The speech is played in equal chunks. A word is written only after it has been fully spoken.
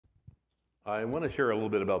I want to share a little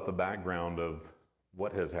bit about the background of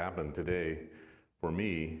what has happened today for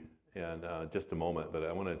me in just a moment, but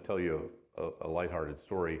I want to tell you a lighthearted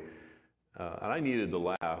story. And I needed the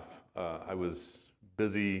laugh. I was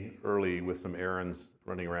busy early with some errands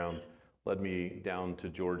running around, led me down to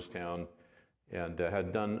Georgetown, and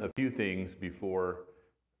had done a few things before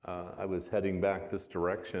I was heading back this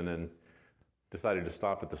direction and decided to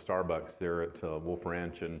stop at the Starbucks there at Wolf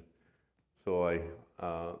Ranch. And so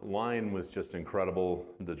line was just incredible,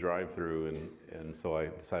 the drive-through, and so I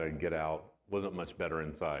decided to get out. Wasn't much better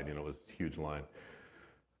inside, it was a huge line.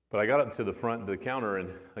 But I got up to the front of the counter, and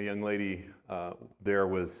a young lady there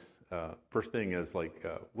was, first thing is like,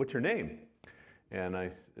 what's your name? And I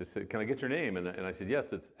said, can I get your name? And I said,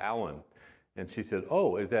 yes, it's Alan. And she said,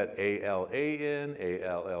 oh, is that A-L-A-N,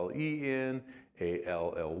 A-L-L-E-N,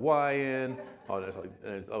 A-L-L-Y-N?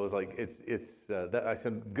 I was like, it's that. I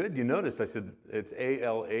said, good, you noticed. I said, it's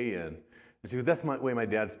A-L-A-N. And she goes, that's the way my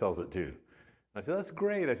dad spells it too. I said, that's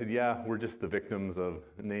great. I said, yeah, we're just the victims of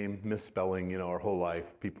name misspelling, our whole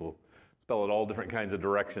life. People spell it all different kinds of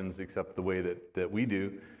directions except the way that we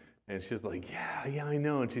do. And she's like, yeah, I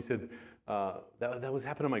know. And she said, that was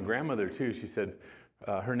happening to my grandmother too. She said,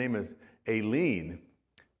 her name is Aileen,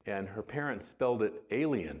 and her parents spelled it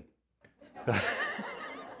alien.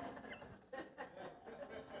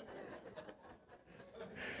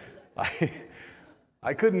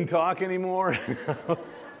 I couldn't talk anymore.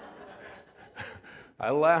 I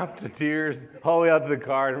laughed to tears all the way out to the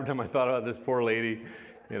car. Every time I thought about this poor lady,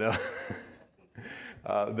 the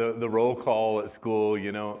roll call at school,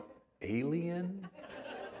 alien.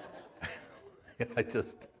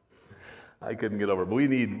 I couldn't get over it. But we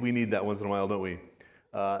need that once in a while, don't we?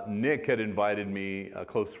 Nick had invited me, a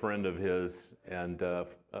close friend of his, and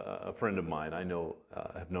a friend of mine. I know,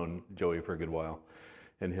 have known Joey for a good while,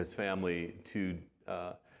 and his family to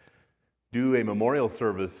do a memorial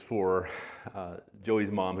service for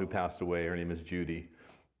Joey's mom who passed away. Her name is Judy.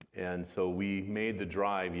 And so we made the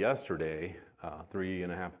drive yesterday,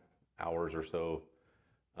 3.5 hours or so,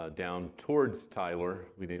 down towards Tyler.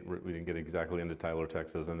 We didn't get exactly into Tyler,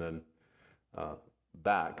 Texas, and then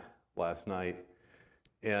back last night.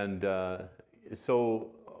 And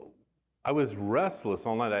so I was restless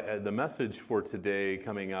all night. The message for today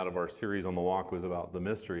coming out of our series on the walk was about the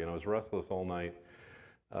mystery, and I was restless all night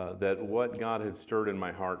that what God had stirred in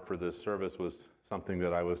my heart for this service was something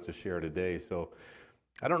that I was to share today. So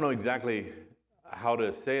I don't know exactly how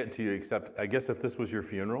to say it to you, except I guess if this was your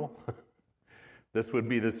funeral, this would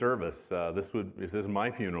be the service. If this is my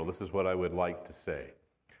funeral, this is what I would like to say.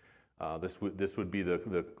 This would be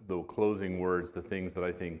the closing words, the things that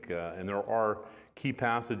I think, and there are key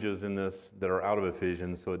passages in this that are out of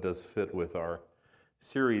Ephesians, so it does fit with our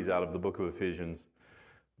series out of the book of Ephesians.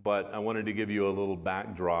 But I wanted to give you a little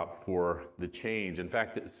backdrop for the change. In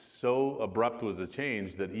fact, it's so abrupt was the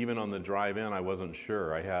change that even on the drive in, I wasn't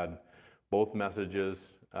sure. I had both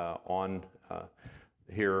messages on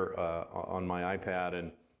here on my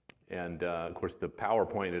iPad, and of course the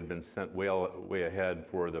PowerPoint had been sent way ahead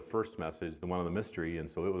for the first message, the one on the mystery, and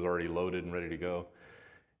so it was already loaded and ready to go.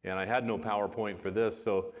 And I had no PowerPoint for this,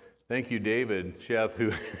 so thank you, David Sheth,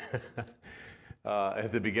 who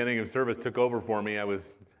at the beginning of service took over for me. I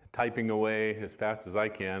was typing away as fast as I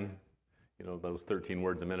can, those 13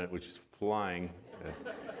 words a minute, which is flying.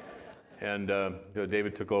 And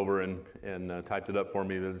David took over and typed it up for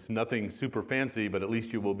me. There's nothing super fancy, but at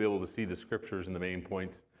least you will be able to see the scriptures and the main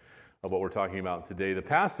points of what we're talking about today. The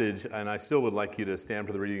passage, and I still would like you to stand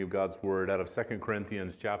for the reading of God's word out of 2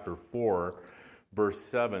 Corinthians chapter 4, verse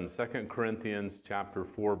 7. 2 Corinthians chapter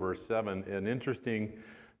 4, verse 7, an interesting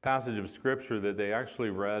passage of scripture that they actually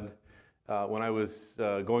read when I was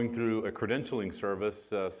going through a credentialing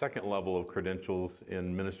service, second level of credentials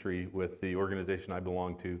in ministry with the organization I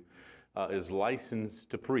belong to, is Licensed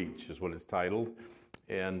to Preach, is what it's titled.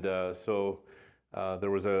 And so there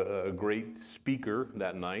was a great speaker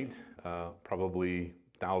that night, probably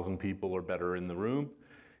 1,000 people or better in the room,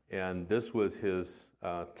 and this was his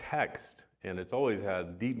text, and it's always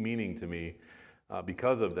had deep meaning to me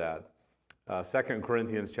because of that. 2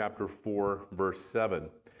 Corinthians chapter 4, verse 7.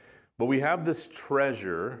 But we have this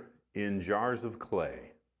treasure in jars of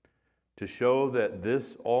clay to show that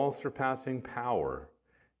this all-surpassing power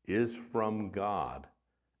is from God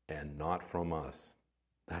and not from us.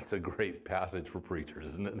 That's a great passage for preachers,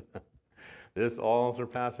 isn't it? This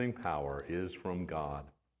all-surpassing power is from God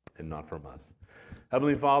and not from us.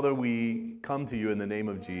 Heavenly Father, we come to you in the name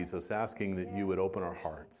of Jesus, asking that you would open our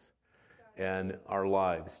hearts and our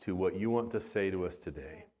lives to what you want to say to us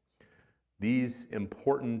today. These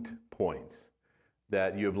important points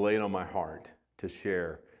that you have laid on my heart to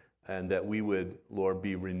share and that we would, Lord,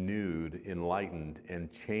 be renewed, enlightened,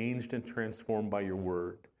 and changed and transformed by your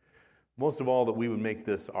word. Most of all, that we would make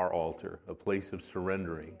this our altar, a place of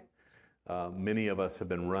surrendering. Many of us have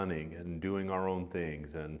been running and doing our own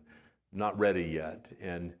things and not ready yet.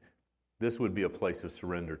 And this would be a place of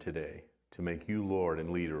surrender today to make you Lord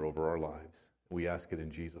and leader over our lives. We ask it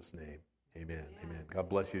in Jesus' name. Amen. Amen. God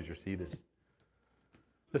bless you as you're seated.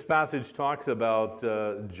 This passage talks about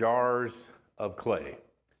jars of clay.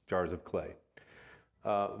 Jars of clay.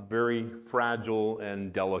 Very fragile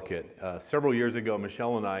and delicate. Several years ago,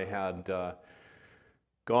 Michelle and I had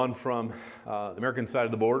gone from the American side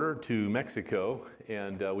of the border to Mexico,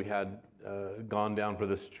 and we had gone down for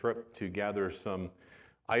this trip to gather some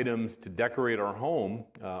items to decorate our home.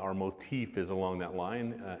 Our motif is along that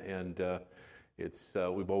line, and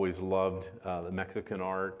we've always loved the Mexican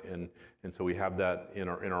art, and so we have that in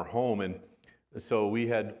our home. And so we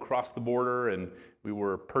had crossed the border, and we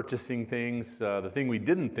were purchasing things. The thing we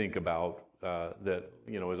didn't think about that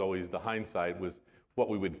is always the hindsight was what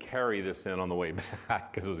we would carry this in on the way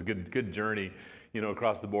back, because it was a good journey,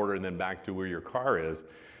 across the border and then back to where your car is.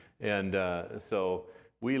 And so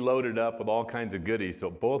we loaded up with all kinds of goodies. So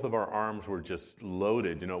both of our arms were just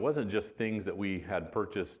loaded. It wasn't just things that we had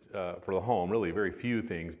purchased for the home, really very few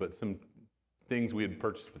things, but some things we had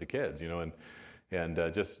purchased for the kids, and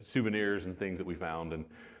just souvenirs and things that we found. And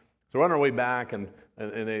so we're on our way back, and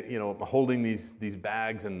holding these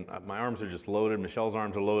bags, and my arms are just loaded. Michelle's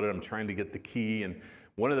arms are loaded. I'm trying to get the key, and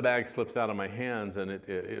one of the bags slips out of my hands, and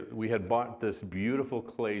we had bought this beautiful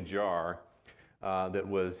clay jar that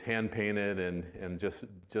was hand painted and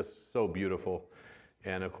just so beautiful.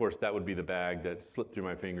 And of course, that would be the bag that slipped through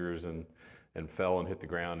my fingers and fell and hit the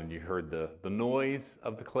ground, and you heard the noise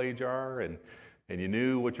of the clay jar, and you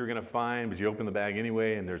knew what you were going to find, but you opened the bag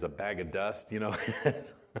anyway, and there's a bag of dust,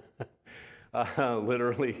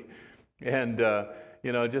 literally. And,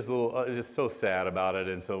 just so sad about it.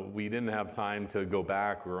 And so we didn't have time to go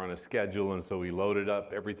back. We were on a schedule, and so we loaded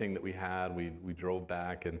up everything that we had. We drove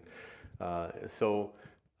back, and I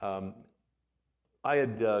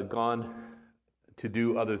had gone to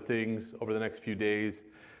do other things over the next few days,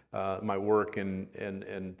 my work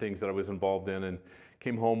and things that I was involved in, and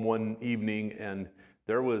came home one evening, and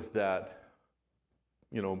there was that,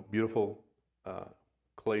 beautiful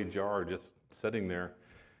clay jar just sitting there.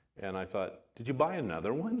 And I thought, did you buy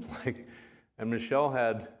another one? And Michelle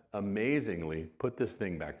had amazingly put this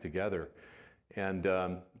thing back together. And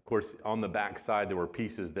of course, on the back side, there were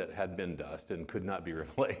pieces that had been dust and could not be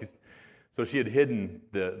replaced. So she had hidden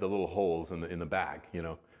the little holes in the back,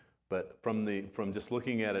 But from just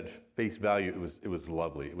looking at it face value, it was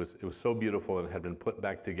lovely. It was so beautiful, and it had been put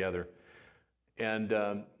back together. And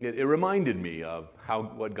it reminded me of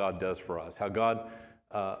what God does for us, how God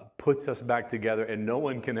puts us back together, and no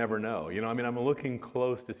one can ever know. I'm looking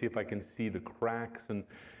close to see if I can see the cracks,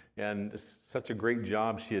 and such a great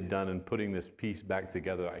job she had done in putting this piece back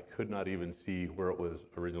together. I could not even see where it was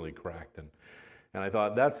originally cracked. And I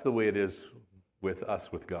thought, that's the way it is with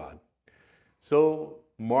us, with God. So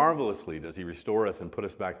marvelously does he restore us and put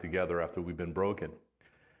us back together after we've been broken,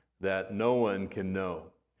 that no one can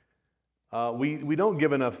know. We don't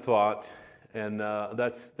give enough thought, and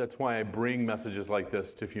that's why I bring messages like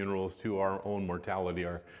this to funerals, to our own mortality,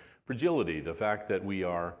 our fragility, the fact that we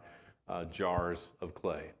are jars of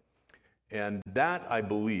clay. And that, I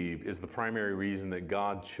believe, is the primary reason that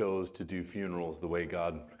God chose to do funerals the way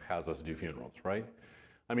God has us do funerals, right?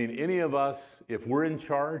 Any of us, if we're in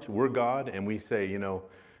charge, we're God, and we say,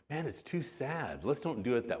 man, it's too sad. Let's don't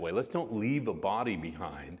do it that way. Let's don't leave a body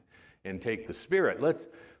behind and take the spirit. Let's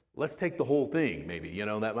take the whole thing, maybe.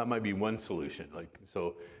 That might be one solution.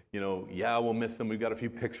 We'll miss them. We've got a few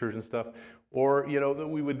pictures and stuff. Or,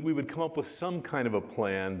 we would come up with some kind of a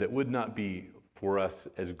plan that would not be for us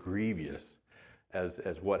as grievous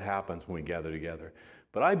as what happens when we gather together.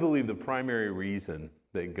 But I believe the primary reason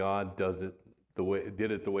that God did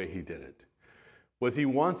it the way he did it was he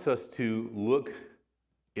wants us to look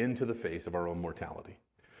into the face of our own mortality,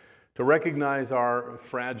 to recognize our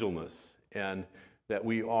fragileness, and that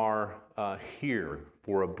we are here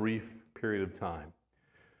for a brief period of time,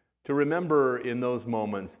 to remember in those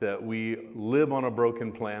moments that we live on a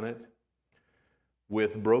broken planet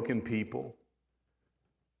with broken people.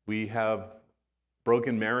 We have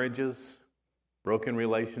broken marriages, broken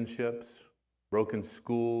relationships, broken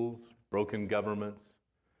schools, broken governments,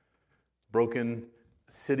 broken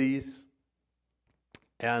cities.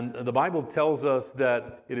 And the Bible tells us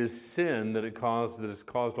that it is sin that has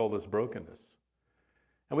caused all this brokenness.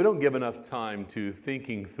 And we don't give enough time to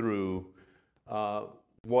thinking through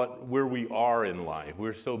where we are in life.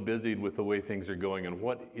 We're so busied with the way things are going and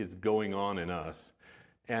what is going on in us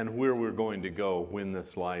and where we're going to go when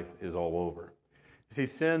this life is all over. You see,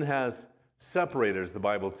 sin has separated us, the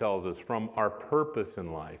Bible tells us, from our purpose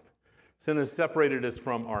in life. Sin has separated us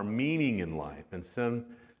from our meaning in life, and sin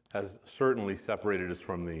has certainly separated us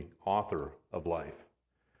from the author of life.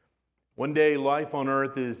 One day, life on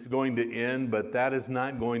earth is going to end, but that is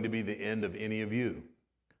not going to be the end of any of you.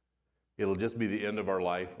 It'll just be the end of our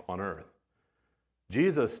life on earth.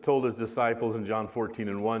 Jesus told his disciples in John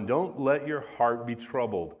 14:1, "Don't let your heart be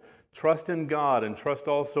troubled. Trust in God and trust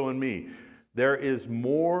also in me. There is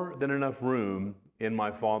more than enough room in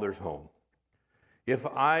my Father's home.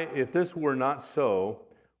 If this were not so,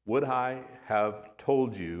 would I have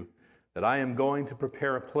told you that I am going to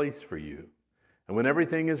prepare a place for you? And when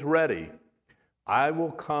everything is ready, I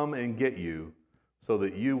will come and get you so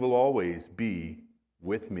that you will always be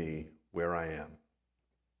with me where I am."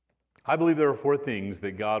 I believe there are 4 things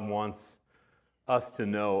that God wants us to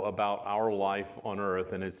know about our life on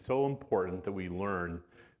earth, and it's so important that we learn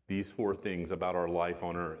these 4 things about our life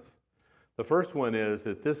on earth. The first one is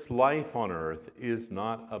that this life on earth is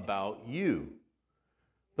not about you.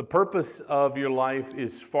 The purpose of your life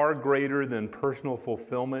is far greater than personal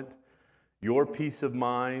fulfillment, your peace of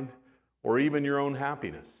mind, or even your own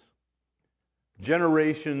happiness.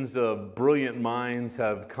 Generations of brilliant minds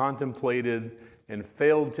have contemplated and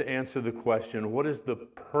failed to answer the question, what is the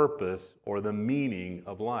purpose or the meaning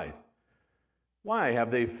of life? Why have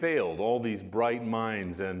they failed, all these bright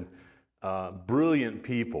minds and brilliant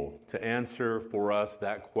people, to answer for us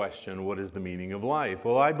that question, what is the meaning of life?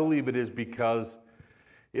 Well, I believe it is because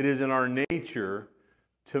it is in our nature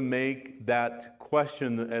to make that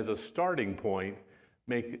question as a starting point,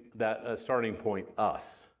 make that a starting point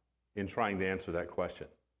us in trying to answer that question.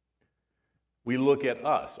 We look at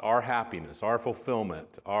us, our happiness, our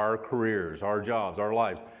fulfillment, our careers, our jobs, our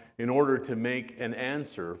lives, in order to make an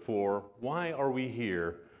answer for why are we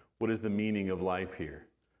here? What is the meaning of life here?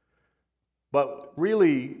 But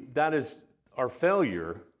really, that is our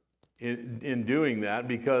failure in doing that,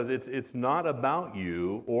 because it's not about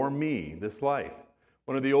you or me, this life.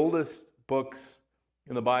 One of the oldest books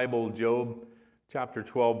in the Bible, Job chapter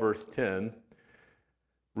 12, verse 10,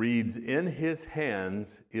 reads, "In his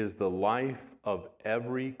hands is the life of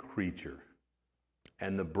every creature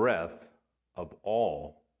and the breath of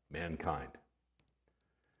all mankind."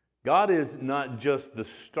 God is not just the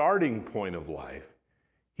starting point of life,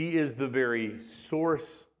 he is the very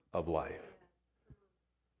source of life.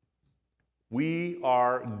 We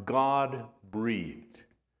are God-breathed.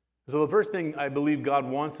 So the first thing I believe God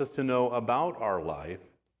wants us to know about our life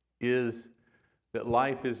is that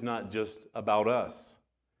life is not just about us,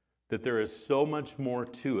 that there is so much more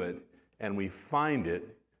to it, and we find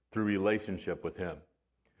it through relationship with him.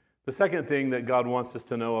 The second thing that God wants us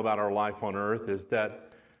to know about our life on earth is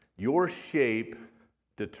that your shape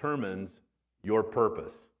determines your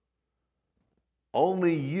purpose.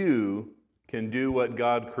 Only you can do what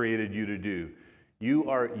God created you to do. You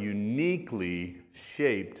are uniquely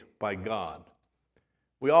shaped by God.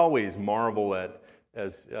 We always marvel at,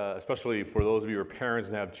 especially for those of you who are parents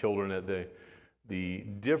and have children, at the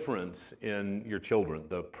difference in your children,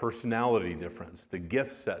 the personality difference, the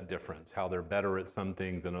gift set difference, how they're better at some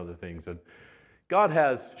things than other things. And God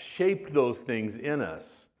has shaped those things in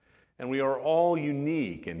us, and we are all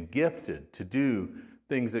unique and gifted to do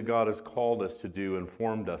things that God has called us to do and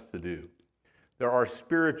formed us to do. There are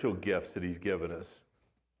spiritual gifts that he's given us.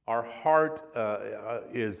 Our heart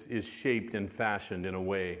is shaped and fashioned in a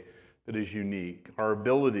way that is unique. Our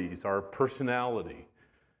abilities, our personality,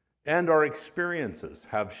 and our experiences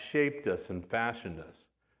have shaped us and fashioned us.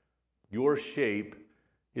 Your shape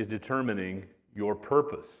is determining your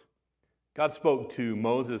purpose. God spoke to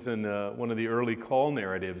Moses in one of the early call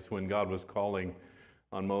narratives when God was calling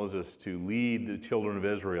on Moses to lead the children of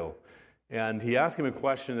Israel. And he asked him a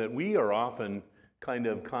question that we are often kind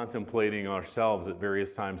of contemplating ourselves at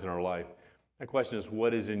various times in our life. That question is,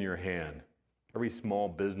 what is in your hand? Every small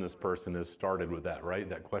business person has started with that, right?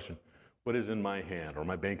 That question, what is in my hand or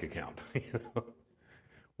my bank account?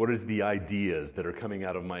 What is the ideas that are coming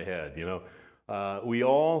out of my head? We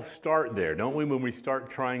all start there, don't we, when we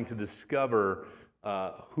start trying to discover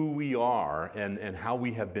who we are and how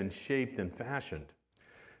we have been shaped and fashioned.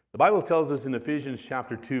 The Bible tells us in Ephesians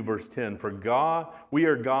chapter 2, verse 10, "For we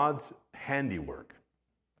are God's handiwork,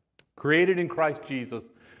 created in Christ Jesus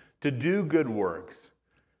to do good works,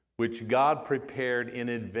 which God prepared in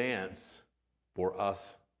advance for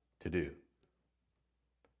us to do."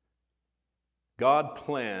 God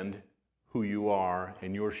planned who you are,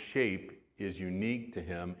 and your shape is unique to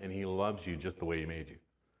him, and he loves you just the way he made you.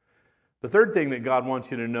 The third thing that God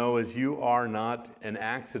wants you to know is you are not an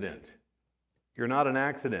accident. You're not an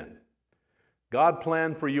accident. God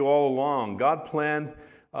planned for you all along. God planned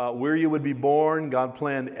where you would be born. God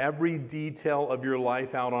planned every detail of your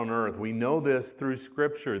life out on earth. We know this through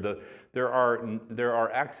Scripture. There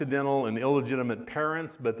are accidental and illegitimate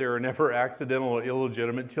parents, but there are never accidental or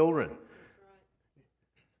illegitimate children.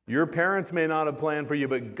 Your parents may not have planned for you,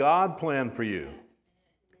 but God planned for you.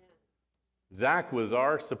 Zach was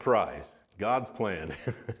our surprise, God's plan.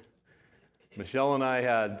 Michelle and I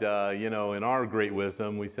had, in our great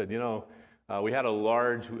wisdom, we said, we had a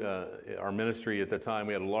large, our ministry at the time,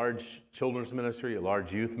 we had a large children's ministry, a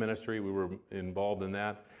large youth ministry. We were involved in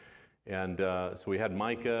that. And so we had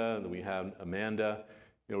Micah, and we had Amanda.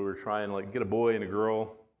 We were trying to get a boy and a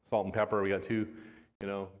girl, salt and pepper. We got two,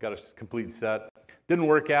 got a complete set. Didn't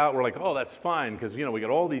work out. We're like, oh, that's fine, because, we got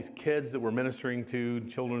all these kids that we're ministering to,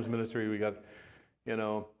 children's ministry. We got,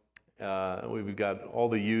 we've got all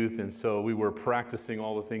the youth. And so we were practicing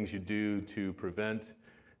all the things you do to prevent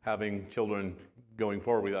having children going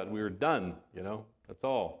forward. We thought we were done, that's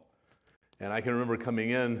all. And I can remember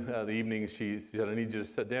coming in the evening, she said, I need you to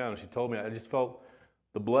sit down. She told me, I just felt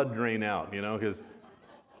the blood drain out, because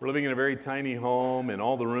we're living in a very tiny home and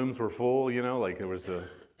all the rooms were full, there was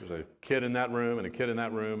a kid in that room and a kid in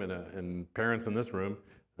that room and parents in this room.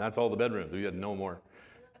 That's all the bedrooms. We had no more.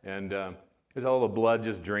 And because all the blood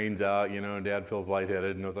just drains out, and Dad feels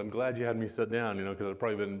lightheaded. And I was like, I'm glad you had me sit down, because I'd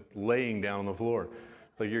probably been laying down on the floor.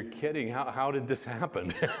 So you're kidding. How did this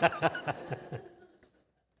happen?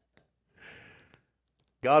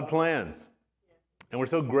 God plans. And we're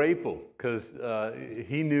so grateful because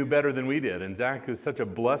he knew better than we did. And Zach was such a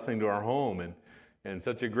blessing to our home and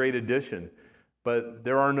such a great addition. But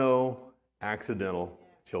there are no accidental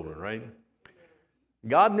children, right?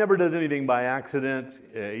 God never does anything by accident.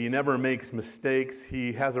 He never makes mistakes.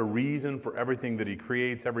 He has a reason for everything that he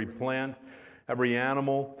creates, every plant, every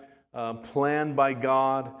animal, planned by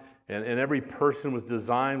God. And every person was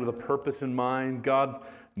designed with a purpose in mind. God's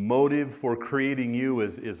motive for creating you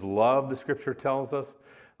is love, the Scripture tells us.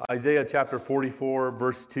 Isaiah chapter 44,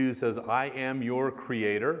 verse 2 says, I am your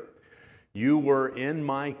creator. You were in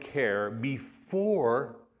my care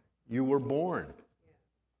before you were born.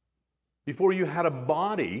 Before you had a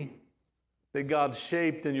body that God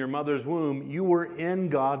shaped in your mother's womb, you were in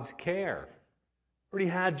God's care. He already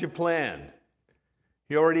had you planned.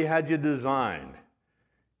 He already had you designed.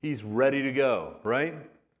 He's ready to go, right?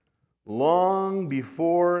 Long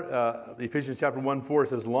before, Ephesians chapter 1:4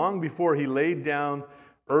 says, long before he laid down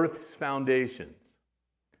earth's foundations,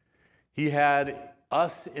 he had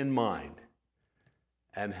us in mind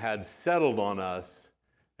and had settled on us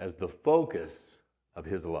as the focus of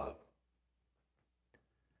his love.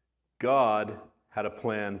 God had a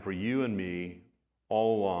plan for you and me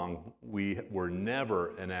all along. We were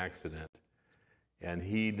never an accident, and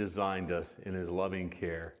he designed us in his loving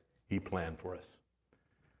care. He planned for us.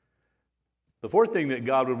 The fourth thing that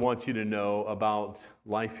God would want you to know about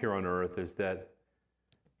life here on earth is that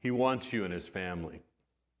he wants you in his family.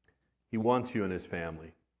 He wants you in his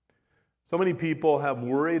family. So many people have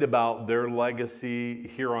worried about their legacy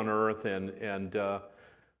here on earth and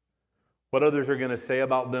what others are going to say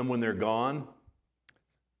about them when they're gone.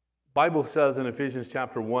 The Bible says in Ephesians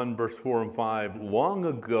chapter 1, verse 4 and 5, long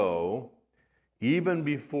ago, even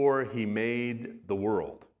before he made the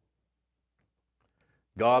world,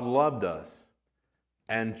 God loved us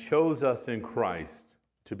and chose us in Christ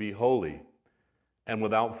to be holy and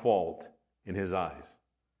without fault in his eyes.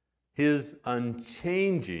 His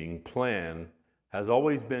unchanging plan has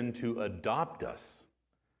always been to adopt us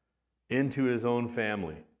into his own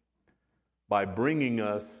family by bringing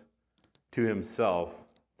us to himself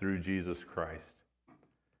through Jesus Christ.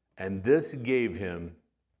 And this gave him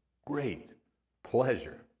great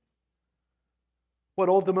pleasure. What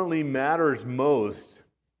ultimately matters most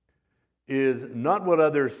is not what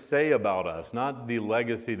others say about us, not the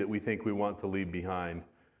legacy that we think we want to leave behind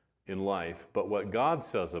in life, but what God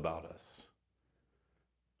says about us.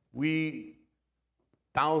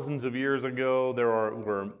 Thousands of years ago, there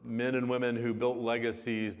were men and women who built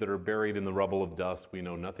legacies that are buried in the rubble of dust. We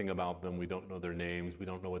know nothing about them. We don't know their names. We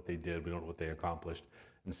don't know what they did. We don't know what they accomplished.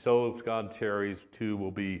 And so, if God tarries, too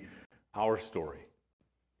will be our story.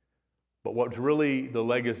 But what really the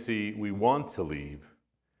legacy we want to leave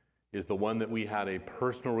is the one that we had a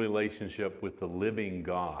personal relationship with the living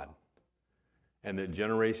God, and that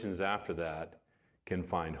generations after that can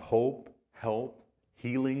find hope, help,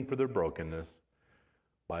 healing for their brokenness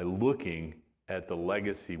by looking at the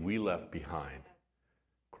legacy we left behind.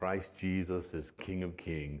 Christ Jesus is King of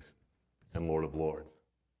Kings and Lord of Lords.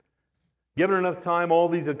 Given enough time, all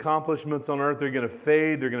these accomplishments on earth are going to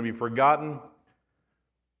fade. They're going to be forgotten.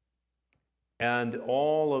 And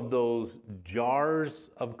all of those jars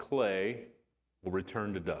of clay will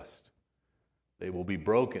return to dust. They will be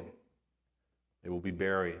broken. They will be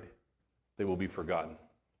buried. They will be forgotten.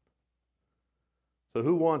 So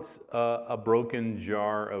who wants a broken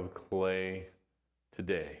jar of clay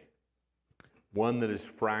today? One that is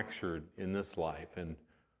fractured in this life and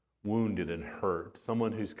wounded and hurt.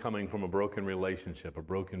 Someone who's coming from a broken relationship, a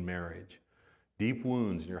broken marriage, deep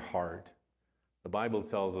wounds in your heart. The Bible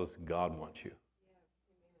tells us God wants you.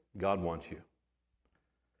 God wants you.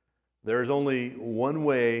 There's only one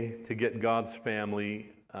way to get God's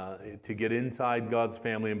family, to get inside God's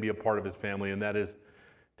family and be a part of His family, and that is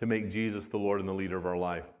to make Jesus the Lord and the leader of our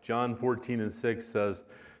life. John 14:6 says,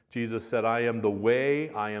 Jesus said, I am the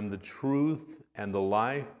way, I am the truth, and the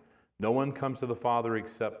life. No one comes to the Father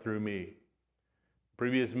except through me.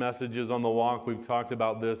 Previous messages on the walk, we've talked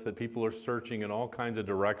about this, that people are searching in all kinds of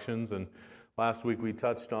directions. And last week we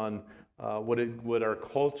touched on what our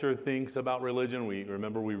culture thinks about religion. We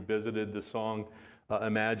visited the song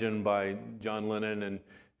Imagine by John Lennon,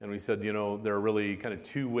 and we said, there are really kind of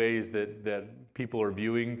two ways that people are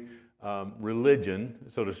viewing religion,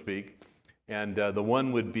 so to speak. And the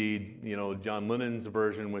one would be, John Lennon's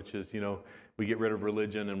version, which is, we get rid of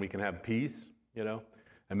religion and we can have peace,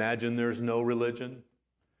 Imagine there's no religion.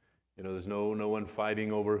 There's no one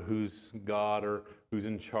fighting over who's God or who's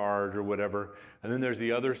in charge or whatever. And then there's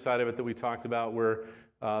the other side of it that we talked about where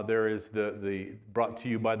there is the brought to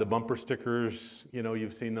you by the bumper stickers.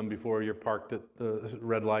 You've seen them before. You're parked at the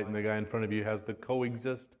red light and the guy in front of you has the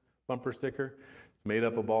coexist bumper sticker. It's made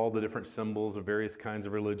up of all the different symbols of various kinds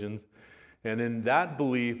of religions. And in that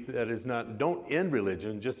belief that is not, don't end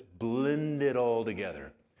religion, just blend it all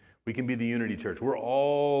together. We can be the unity church. We're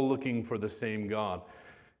all looking for the same God.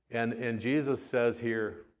 And Jesus says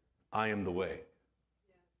here, I am the way.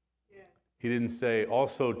 He didn't say,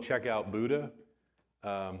 also check out Buddha.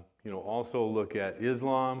 Also look at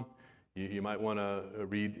Islam. You might want to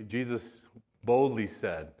read, Jesus boldly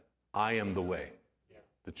said, I am the way,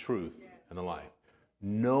 the truth, and the life.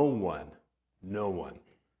 No one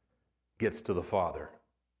gets to the Father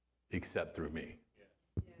except through me.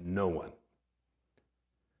 No one.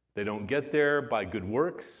 They don't get there by good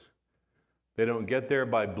works. They don't get there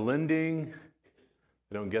by blending.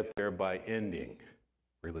 They don't get there by ending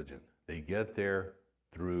religion. They get there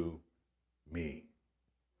through me.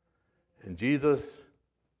 And Jesus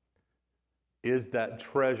is that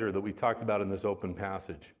treasure that we talked about in this open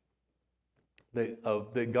passage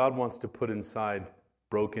that God wants to put inside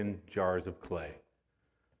broken jars of clay.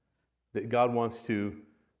 That God wants to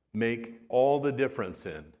make all the difference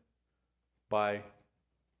in by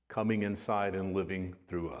coming inside and living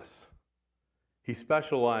through us. He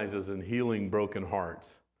specializes in healing broken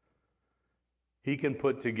hearts. He can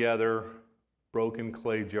put together broken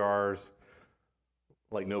clay jars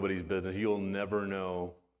like nobody's business. You'll never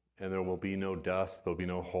know, and there will be no dust, there'll be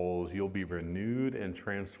no holes. You'll be renewed and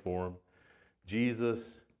transformed.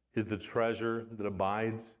 Jesus is the treasure that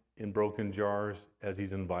abides in broken jars as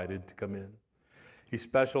He's invited to come in. He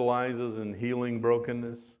specializes in healing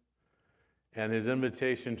brokenness. And His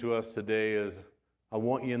invitation to us today is, I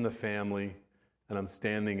want you in the family, and I'm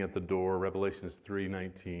standing at the door, Revelations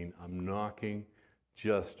 3:19. I'm knocking,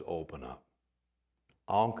 just open up.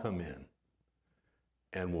 I'll come in,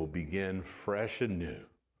 and we'll begin fresh and new.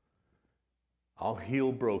 I'll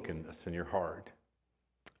heal brokenness in your heart.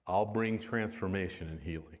 I'll bring transformation and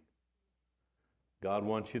healing. God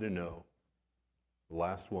wants you to know, the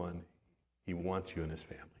last one, He wants you in His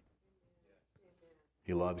family.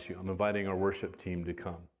 He loves you. I'm inviting our worship team to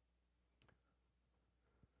come.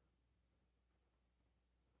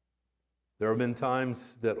 There have been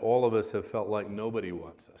times that all of us have felt like nobody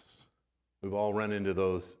wants us. We've all run into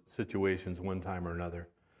those situations one time or another.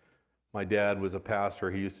 My dad was a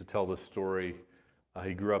pastor. He used to tell the story.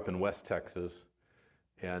 He grew up in West Texas.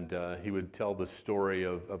 And he would tell the story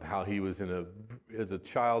of how he was as a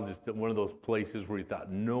child, just in one of those places where he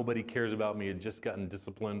thought, nobody cares about me, had just gotten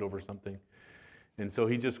disciplined over something. And so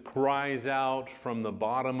he just cries out from the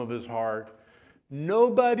bottom of his heart,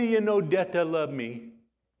 nobody in Odetta love me.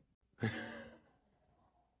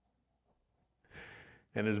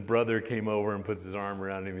 And his brother came over and puts his arm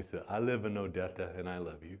around him. He said, I live in Odetta and I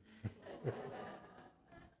love you.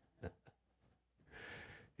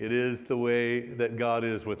 It is the way that God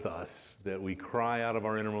is with us, that we cry out of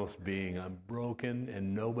our innermost being, I'm broken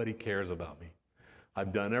and nobody cares about me.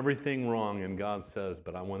 I've done everything wrong, and God says,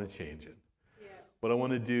 but I want to change it. Yeah. What I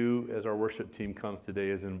want to do as our worship team comes today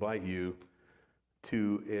is invite you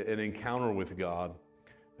to an encounter with God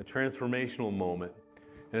a transformational moment.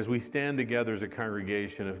 And as we stand together as a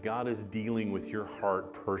congregation, if God is dealing with your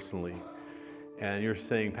heart personally, and you're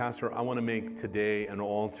saying, Pastor, I want to make today an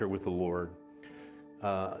altar with the Lord.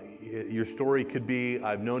 Your story could be,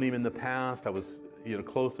 I've known him in the past, I was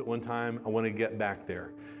close at one time, I want to get back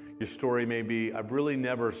there. Your story may be, I've really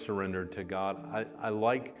never surrendered to God. I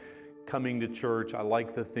like coming to church, I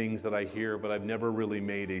like the things that I hear, but I've never really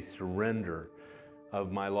made a surrender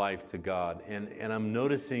of my life to God. And I'm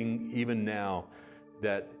noticing even now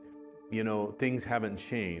that things haven't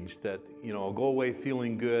changed, that I'll go away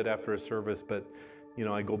feeling good after a service, but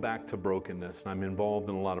I go back to brokenness, and I'm involved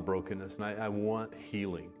in a lot of brokenness, and I want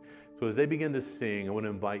healing. So as they begin to sing, I want to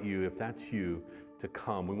invite you, if that's you, to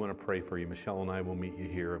come. We want to pray for you. Michelle and I will meet you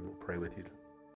here, and we'll pray with you.